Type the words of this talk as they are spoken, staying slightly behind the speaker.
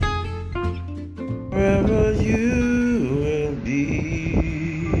you will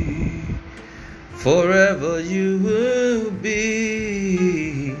be. Forever you will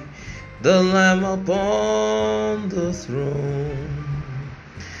be the Lamb upon the throne.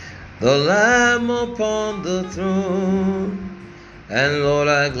 The Lamb upon the throne. And Lord,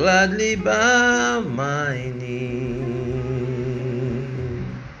 I gladly bow my knee.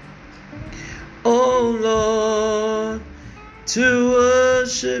 Oh Lord, to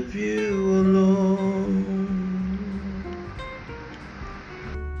worship you alone.